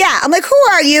actress? Yeah. I'm like, who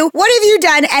are you? What have you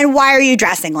done? And why are you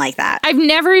dressing like that? I've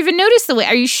never even noticed the way.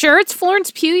 Are you sure it's Florence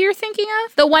Pugh you're thinking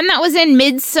of? The one that was in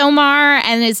Midsommar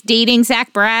and is dating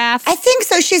Zach Braff? I think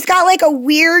so. She's got like a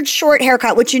weird short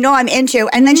haircut, which you know I'm into.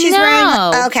 And then she's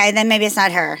wearing... Okay, then maybe it's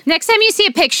not her. Next time you see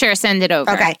a picture, send it over.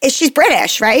 Okay. She's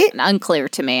British, right? Unclear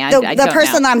to me. I The don't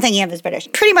person know. that I'm thinking of is British.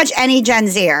 Pretty much any Gen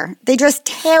Zer. They dress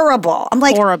terrible. I'm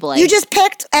like, horribly. You just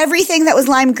picked everything that was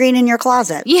lime green in your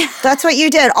closet. Yeah. That's what you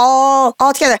did all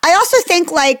together. I also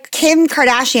think like Kim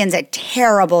Kardashian's a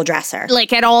terrible dresser.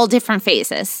 Like at all different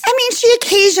phases. I mean, she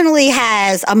occasionally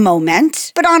has a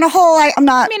moment, but on a whole, I'm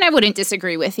not. I mean, I wouldn't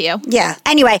disagree with you. Yeah.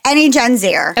 Anyway, any Gen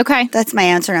Zer. Okay. That's my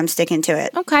answer and I'm sticking to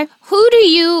it. Okay. Who do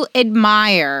you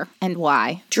admire and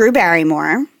why? Drew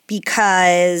Barrymore.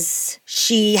 Because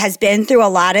she has been through a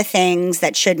lot of things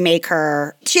that should make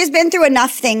her... She has been through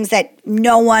enough things that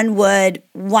no one would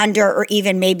wonder or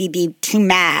even maybe be too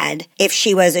mad if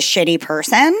she was a shitty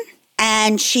person.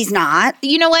 And she's not.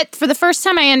 You know what? For the first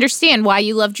time, I understand why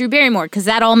you love Drew Barrymore, because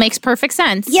that all makes perfect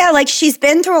sense. Yeah, like she's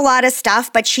been through a lot of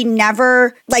stuff, but she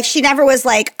never was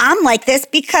like, I'm like this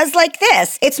because like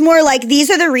this. It's more like,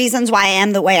 these are the reasons why I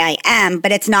am the way I am,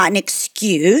 but it's not an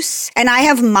excuse. And I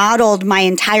have modeled my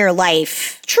entire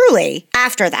life, truly,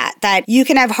 after that you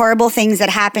can have horrible things that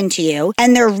happen to you,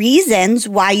 and there are reasons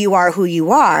why you are who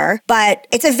you are, but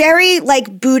it's a very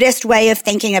like Buddhist way of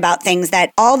thinking about things,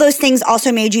 that all those things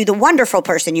also made you the wonderful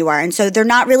person you are. And so they're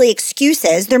not really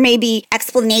excuses. There may be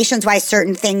explanations why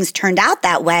certain things turned out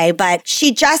that way, but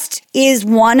she just is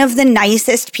one of the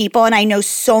nicest people. And I know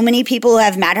so many people who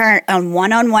have met her on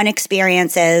one-on-one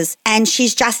experiences, and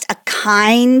she's just a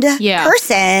kind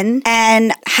person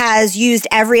and has used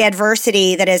every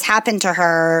adversity that has happened to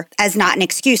her as not an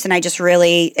excuse. And I just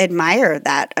really admire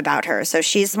that about her. So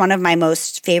she's one of my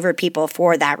most favorite people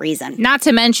for that reason. Not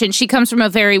to mention, she comes from a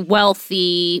very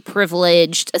wealthy,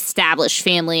 privileged, established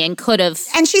family and could have...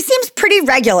 And she seems pretty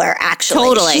regular, actually.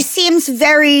 Totally. She seems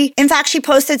very... In fact, she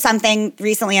posted something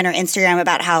recently on her Instagram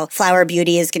about how Flower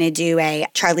Beauty is going to do a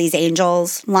Charlie's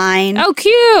Angels line. Oh,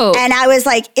 cute. And I was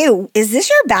like, ew, is this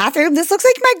your bathroom? This looks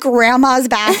like my grandma's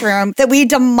bathroom that we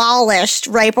demolished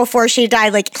right before she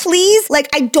died. Like, please, like,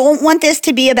 I don't want this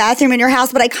to be a bathroom in your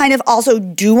house, but I kind of also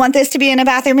do want this to be in a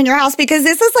bathroom in your house, because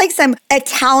this is like some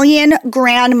Italian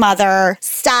grandmother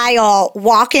style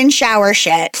walk-in shower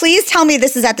shit. Please tell me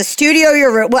this is at the studio,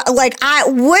 your room. Like,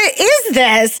 what is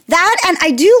this? That, and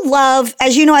I do love,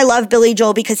 as you know, I love Billy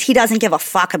Joel because he doesn't give a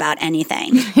fuck about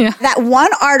anything. Yeah. That one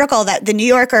article that the New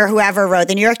Yorker, whoever wrote,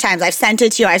 the New York Times, I've sent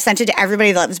it to you, I've sent it to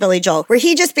everybody that loves Billy Joel, where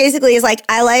he just basically is like,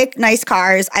 I like nice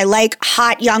cars, I like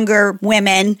hot younger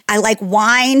women, I like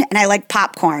wine, and I like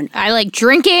popcorn. I like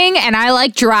drinking and I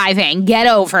like driving. Get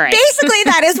over it. Basically,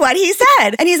 that is what he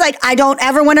said. And he's like, I don't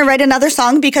ever want to write another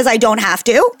song because I don't have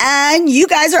to. And you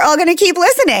guys are all going to keep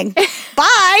listening.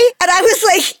 Bye. And I was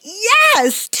like,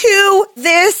 yes, to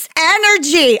this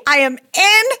energy. I am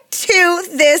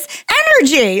into this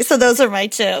energy. So those are my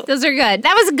two. Those are good.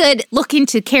 That was a good look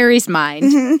into Carrie's mind.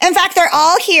 Mm-hmm. In fact, they're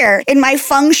all here in my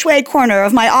feng shui corner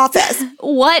of my office.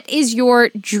 What is your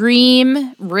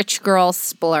dream rich girl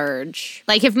splurge?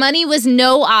 Like, if money was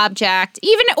no object,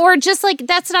 even, or just like,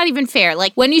 that's not even fair.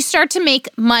 Like, when you start to make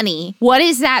money, what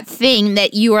is that thing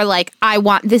that you are like, I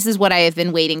want, this is what I have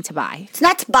been waiting to buy? It's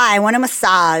not to buy. I want a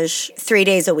massage 3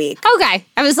 days a week. Okay.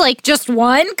 I was like, just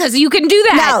one? Because you can do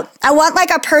that. No, I want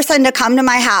like a person to come to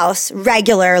my house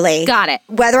regularly. Got it.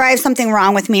 Whether I have something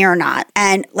wrong with me or not.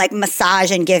 And like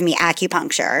massage and give me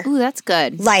acupuncture. Ooh, that's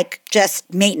good. Like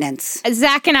just maintenance.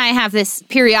 Zach and I have this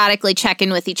periodically periodically check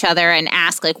in with each other and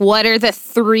ask, like, what are the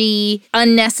 3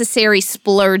 unnecessary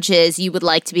splurges you would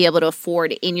like to be able to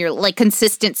afford in your, like,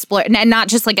 consistent splurge? And not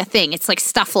just like a thing. It's like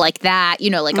stuff like that, you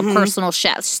know, like a personal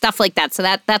chef, stuff like that. So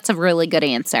that's a really good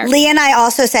answer. Lee and I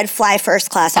also said fly first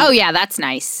class. Oh, yeah, that's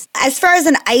nice. As far as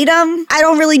an item, I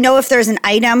don't really know if there's an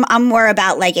item. I'm more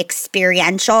about like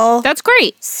experiential. That's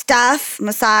great. Stuff,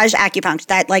 massage, acupuncture,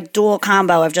 that like dual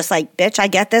combo of just like, bitch, I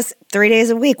get this 3 days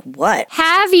a week. What?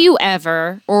 Have you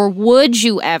ever, or would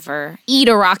you ever, eat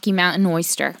a Rocky Mountain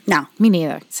oyster? No. Me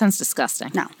neither. Sounds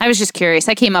disgusting. No. I was just curious.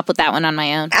 I came up with that one on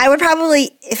my own. I would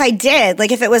probably, if I did,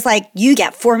 like if it was like, you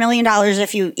get $4 million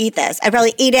if you eat this, I'd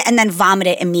probably eat it and then vomit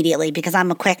it immediately because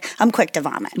I'm quick to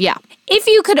vomit. Yeah. If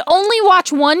you could only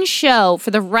watch one show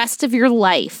for the rest of your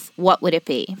life, what would it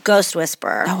be? Ghost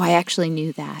Whisperer. Oh, I actually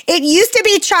knew that. It used to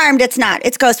be Charmed. It's not.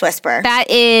 It's Ghost Whisperer. That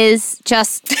is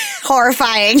just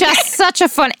horrifying. Just such a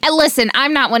fun. And listen,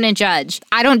 I'm not one to judge.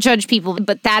 I don't judge people,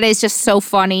 but that is just so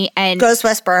funny. And Ghost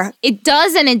Whisperer. It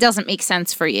does and it doesn't make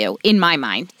sense for you, in my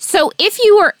mind. So if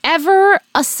you were ever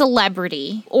a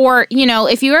celebrity, or, you know,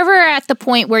 if you were ever at the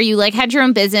point where you like had your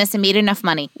own business and made enough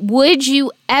money, would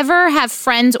you ever have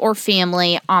friends or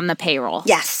family on the payroll?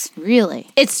 Yes. Really?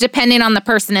 It's dependent on the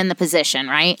person in the position,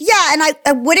 right? Yeah, and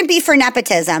I wouldn't be for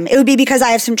nepotism. It would be because I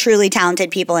have some truly talented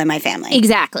people in my family.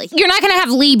 Exactly. You're not going to have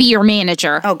Lee be your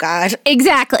manager. Oh, God.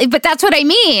 Exactly. But that's what I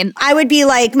mean. I would be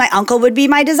like, my uncle would be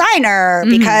my designer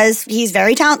because he's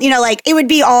very talented. You know, like, it would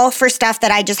be all for stuff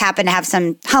that I just happen to have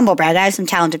some, humble brag, I have some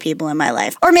talented people in my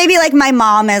life. Or maybe like my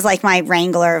mom as like my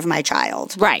wrangler of my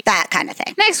child. Right. That kind of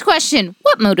thing. Next question.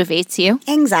 What motivates you?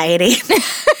 Anxiety.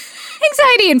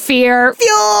 Anxiety and fear.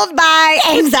 Fueled by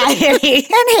anxiety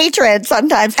and hatred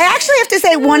sometimes. I actually have to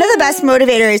say, one of the best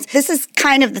motivators, this is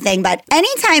kind of the thing, but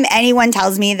anytime anyone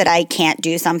tells me that I can't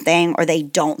do something or they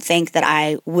don't think that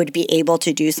I would be able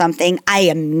to do something, I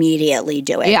immediately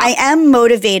do it. Yeah. I am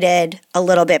motivated a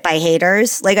little bit by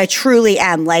haters. Like, I truly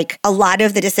am. Like, a lot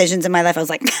of the decisions in my life, I was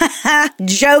like,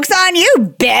 joke's on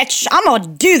you, bitch. I'm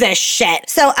gonna do this shit.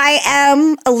 So I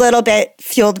am a little bit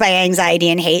fueled by anxiety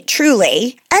and hate,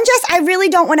 truly. And just, I really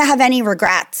don't want to have any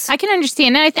regrets. I can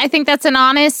understand that. I think that's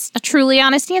a truly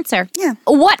honest answer. Yeah.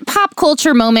 What pop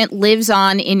culture moment lives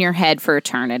on in your head for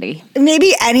eternity?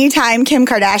 Maybe anytime Kim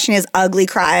Kardashian is ugly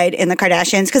cried in the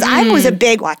Kardashians, because I was a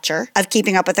big watcher of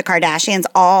Keeping Up with the Kardashians.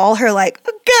 All her like,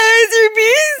 guys, you're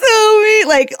being so mean.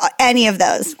 Like, any of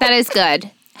those. That is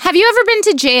good. Have you ever been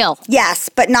to jail? Yes,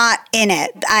 but not in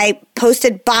it. I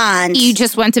posted bond. You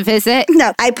just went to visit?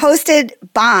 No, I posted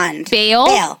bond.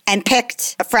 Bail? And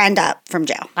picked a friend up from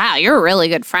jail. Wow, you're a really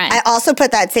good friend. I also put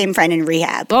that same friend in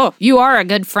rehab. Oh, you are a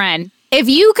good friend. If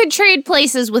you could trade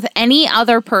places with any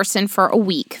other person for a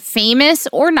week, famous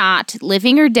or not,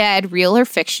 living or dead, real or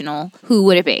fictional, who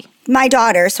would it be? My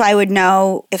daughter, so I would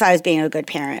know if I was being a good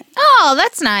parent. Oh,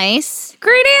 that's nice.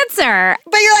 Great answer.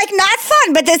 But you're like, not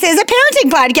fun, but this is a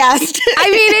parenting podcast. I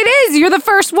mean, it is. You're the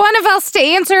first one of us to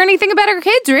answer anything about our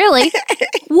kids, really.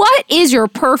 What is your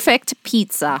perfect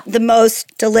pizza? The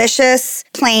most delicious,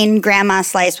 plain grandma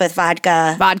slice with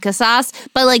vodka. Vodka sauce?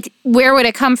 But, like, where would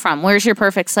it come from? Where's your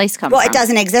perfect slice come from? Well, it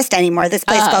doesn't exist anymore. This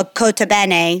place called Cota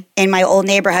Bene in my old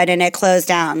neighborhood, and it closed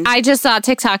down. I just saw a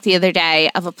TikTok the other day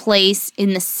of a place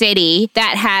in the city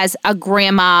that has a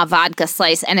grandma vodka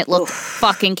slice, and it looked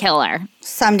fucking killer.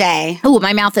 Someday. Ooh,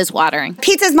 my mouth is watering.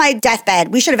 Pizza's my deathbed.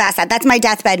 We should have asked that. That's my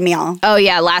deathbed meal. Oh,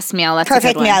 yeah, last meal. That's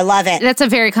Perfect a good one. meal. I love it. That's a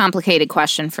very complicated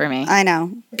question for me. I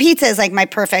know. Pizza is like my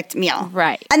perfect meal.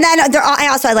 Right. And then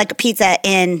I like a pizza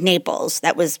in Naples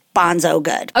that was bonzo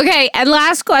good. Okay, and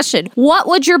last question. What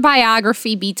would your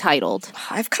biography be titled?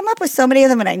 I've come up with so many of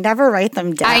them and I never write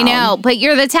them down. I know, but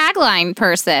you're the tagline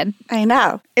person. I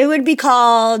know. It would be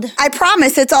called, I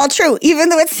promise it's all true, even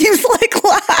though it seems like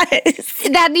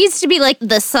lies. That needs to be like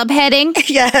the subheading.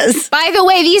 Yes. By the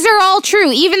way, these are all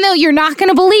true, even though you're not going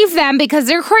to believe them because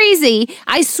they're crazy.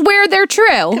 I swear they're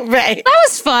true. Right. That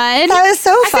was fun. That was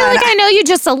so fun. I feel like I know you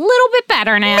just a little bit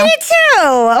better now. Me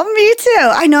too. Me too.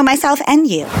 I know myself and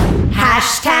you.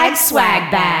 Hashtag swag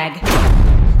bag.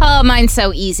 Oh, mine's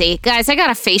so easy. Guys, I got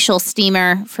a facial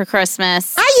steamer for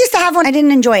Christmas. I used to have one. I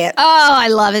didn't enjoy it. Oh, I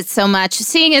love it so much.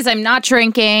 Seeing as I'm not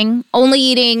drinking, only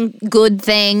eating good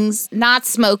things, not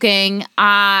smoking,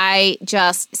 I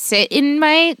just sit in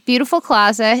my beautiful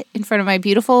closet in front of my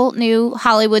beautiful new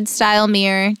Hollywood-style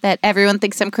mirror that everyone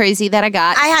thinks I'm crazy that I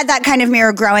got. I had that kind of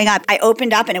mirror growing up. I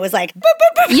opened up and it was like, boop,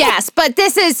 boop, boop. Yes, but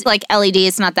this is like LED.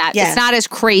 It's not that. Yeah. It's not as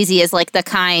crazy as like the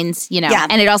kinds, you know. Yeah.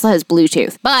 And it also has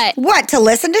Bluetooth. But what, to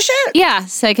listen listen to shit? Yeah,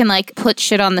 so I can like put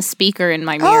shit on the speaker in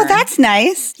my mirror. Oh, that's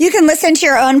nice. You can listen to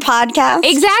your own podcast.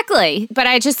 Exactly. But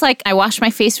I just like, I wash my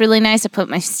face really nice. I put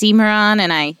my steamer on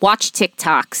and I watch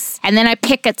TikToks. And then I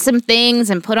pick at some things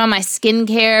and put on my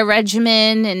skincare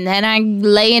regimen. And then I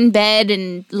lay in bed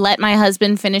and let my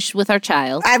husband finish with our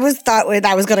child. I thought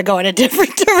that was going to go in a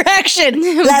different direction.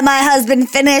 Let my husband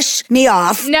finish me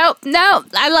off. No.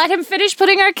 I let him finish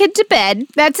putting our kid to bed.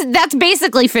 That's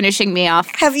basically finishing me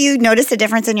off. Have you noticed a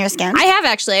difference in your skin? I have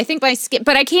actually. I think my skin,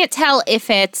 but I can't tell if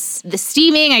it's the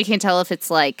steaming. I can't tell if it's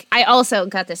like, I also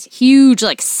got this huge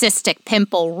like cystic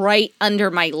pimple right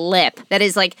under my lip that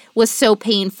is like, was so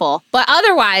painful. But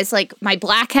otherwise, like my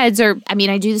blackheads are, I mean,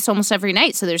 I do this almost every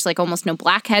night. So there's like almost no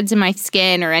blackheads in my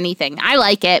skin or anything. I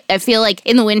like it. I feel like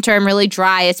in the winter, I'm really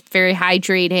dry. It's very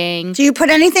hydrating. Do you put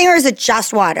anything or is it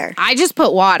just water? I just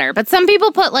put water, but some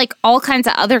people put like all kinds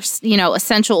of other,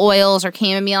 essential oils or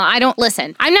chamomile.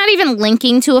 I'm not even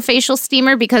linking to a facial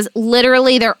steamer because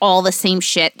literally they're all the same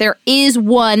shit. There is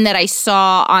one that I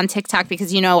saw on TikTok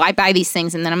because, I buy these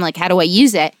things and then I'm like, how do I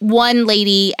use it? One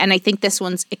lady, and I think this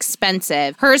one's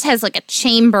expensive, hers has like a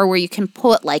chamber where you can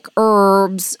put like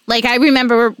herbs. Like I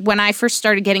remember when I first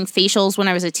started getting facials when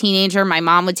I was a teenager, my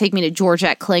mom would take me to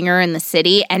Georgette Klinger in the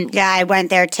city. And yeah, I went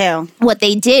there too. What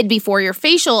they did before your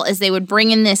facial is they would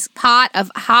bring in this pot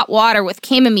of hot water with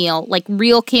chamomile, like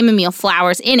real chamomile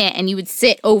flowers in it, and you would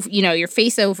sit over, your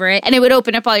face over it, and it would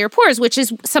open up all your pores, which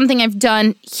is something I've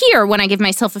done here when I give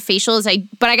myself a facial.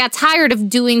 But I got tired of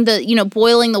doing the,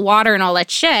 boiling the water and all that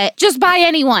shit. Just buy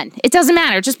anyone. It doesn't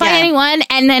matter. Just buy anyone,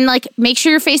 and then like make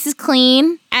sure your face is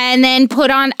clean. And then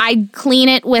I clean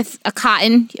it with a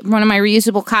cotton, one of my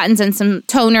reusable cottons, and some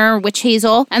toner, witch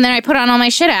hazel. And then I put on all my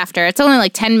shit after. It's only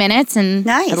like 10 minutes and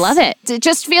nice. I love it. It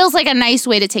just feels like a nice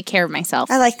way to take care of myself.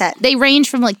 I like that. They range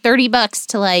from like $30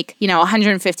 to like,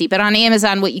 150. But on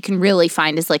Amazon, what you can really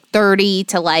find is like 30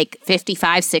 to like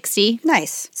 55, 60.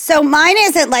 Nice. So mine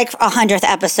isn't like a 100th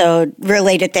episode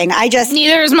related thing.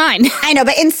 Neither is mine. I know,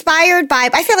 but inspired by,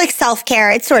 I feel like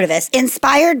self-care, it sort of is.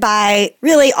 Inspired by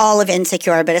really all of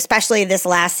Insecure, but especially this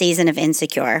last season of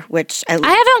Insecure, which I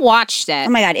haven't watched it. Oh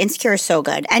my God, Insecure is so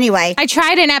good. Anyway. I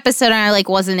tried an episode and I like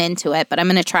wasn't into it, but I'm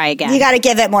going to try again. You got to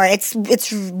give it more. It's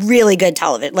really good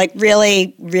television. Like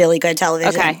really, really good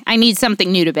television. Okay. I need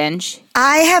something new to binge.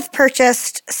 I have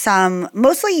purchased some,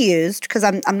 mostly used, because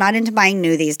I'm not into buying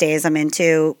new these days. I'm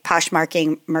into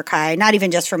Poshmarking, Mercai, not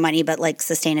even just for money, but like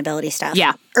sustainability stuff.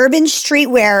 Yeah. Urban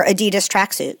streetwear Adidas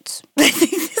tracksuits. I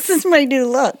think this is my new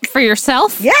look. For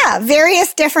yourself? Yeah,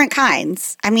 various different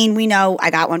kinds. I mean, we know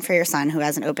I got one for your son who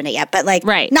hasn't opened it yet, but like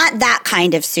not that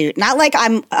kind of suit. Not like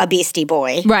I'm a Beastie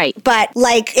Boy. Right. But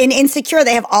like in Insecure,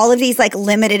 they have all of these like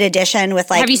limited edition with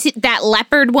like... Have you seen that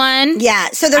leopard one? Yeah.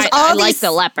 So there's I like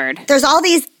the leopard. There's all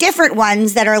these different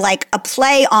ones that are like a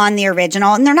play on the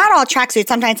original, and they're not all tracksuits.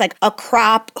 Sometimes like a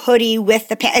crop hoodie with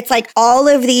the pants. It's like all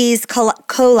of these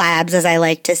collabs, as I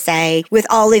like to say, with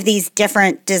all of these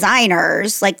different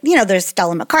designers. Like, there's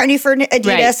Stella McCartney for Adidas.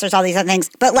 Right. There's all these other things.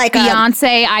 But like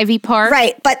Beyonce, Ivy Park.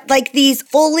 Right. But like these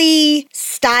fully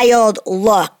styled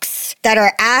looks that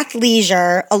are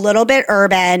athleisure, a little bit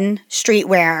urban,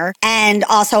 streetwear, and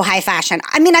also high fashion.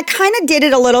 I mean, I kind of did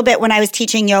it a little bit when I was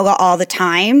teaching yoga all the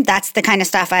time. That's the kind of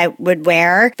stuff I would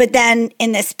wear. But then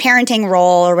in this parenting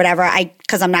role or whatever,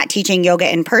 because I'm not teaching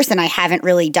yoga in person, I haven't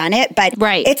really done it. But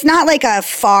it's not like a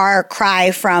far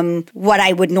cry from what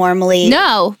I would normally...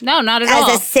 No, not at all.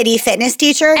 As a city fitness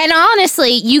teacher. And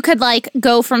honestly, you could like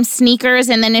go from sneakers,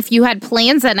 and then if you had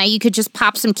plans that night, you could just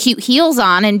pop some cute heels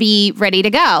on and be ready to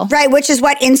go. Right, which is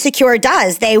what Insecure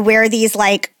does. They wear these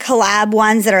like collab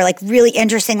ones that are like really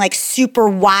interesting, like super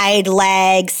wide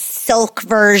legs, silk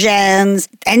versions.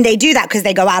 And they do that because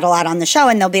they go out a lot on the show,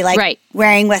 and they'll be like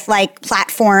wearing with like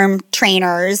platform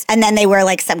trainers. And then they wear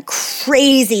like some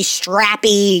crazy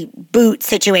strappy boot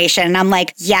situation. And I'm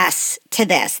like, yes to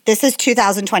this. This is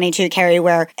 2022, Carrie,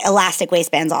 wear elastic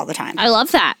waistbands all the time. I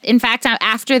love that. In fact,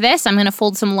 after this, I'm going to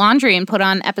fold some laundry and put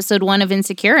on episode 1 of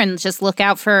Insecure and just look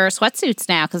out for sweatsuits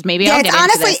now, because maybe I'll get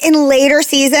into this. Honestly in later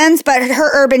seasons, but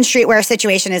her urban streetwear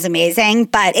situation is amazing.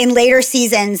 But in later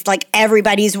seasons, like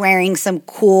everybody's wearing some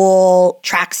cool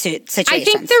tracksuit situations. I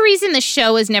think the reason the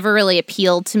show has never really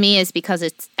appealed to me is because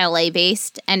it's LA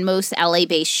based, and most LA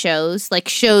based shows, like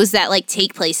shows that like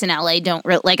take place in LA, don't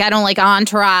like, I don't like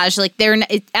Entourage, like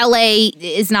LA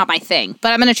is not my thing,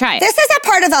 but I'm going to try it. This is a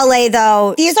part of LA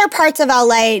though. These are parts of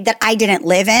LA that I didn't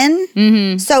live in.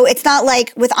 Mm-hmm. So it's not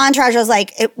like with Entourage, I was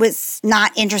like, it was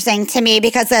not interesting to me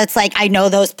because it's like, I know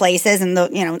those places and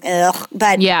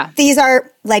but these are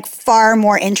like far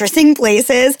more interesting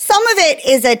places. Some of it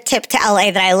is a tip to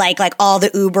LA that I like all the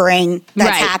Ubering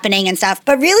that's happening and stuff.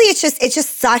 But really, it's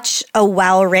just such a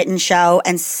well-written show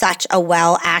and such a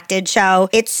well-acted show.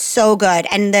 It's so good.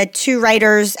 And the two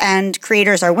writers and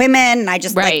creators are women. And I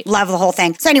just love the whole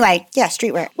thing. So anyway, yeah,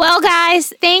 Streetwear. Well,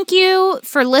 guys, thank you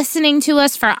for listening to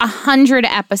us for 100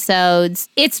 episodes.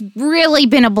 It's really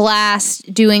been a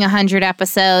blast doing 100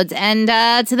 episodes. And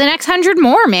to the next 100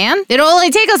 more, man. It'll only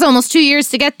take us almost 2 years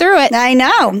to get through it. I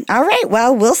know. All right.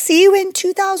 Well, we'll see you in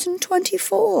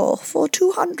 2024 for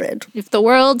 200. If the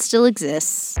world still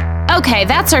exists. Okay,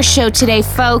 that's our show today,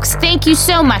 folks. Thank you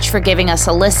so much for giving us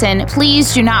a listen.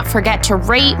 Please do not forget to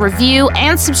rate, review,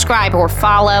 and subscribe or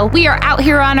follow. We are out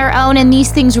here on our own, and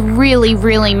these things really,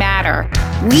 really matter.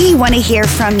 We want to hear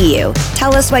from you.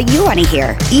 Tell us what you want to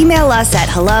hear. Email us at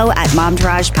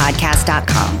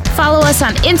hello@momtouragepodcast.com. Follow us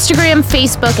on Instagram,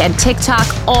 Facebook, and TikTok,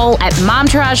 all at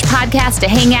Momtourage Podcast, to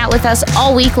hang out with us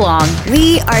all week long.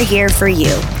 We are here for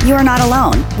you. You are not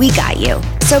alone. We got you.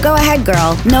 So go ahead,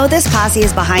 girl. Know this posse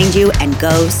is behind you and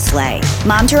go slay.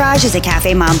 Momtourage is a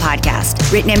Cafe Mom podcast.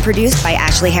 Written and produced by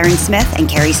Ashley Herring-Smith and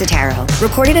Carrie Sotero.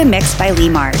 Recorded and mixed by Lee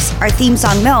Mars. Our theme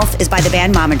song, MILF, is by the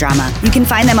band Mama Drama. You can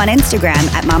find them on Instagram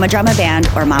at Mama Drama Band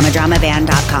or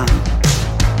mamadramaband.com.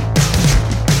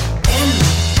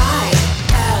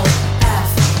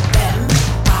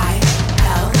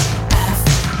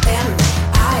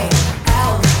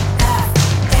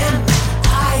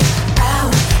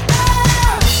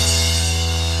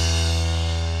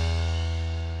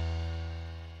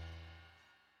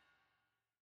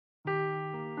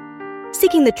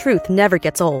 Seeking the truth never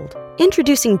gets old.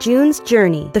 Introducing June's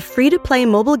Journey, the free-to-play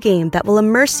mobile game that will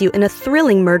immerse you in a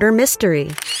thrilling murder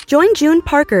mystery. Join June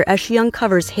Parker as she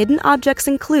uncovers hidden objects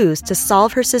and clues to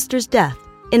solve her sister's death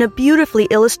in a beautifully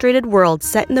illustrated world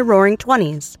set in the Roaring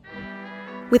 '20s.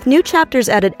 With new chapters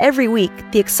added every week,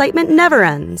 the excitement never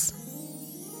ends.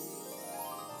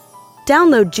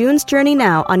 Download June's Journey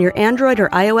now on your Android or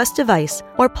iOS device,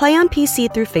 or play on PC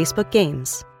through Facebook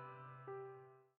Games.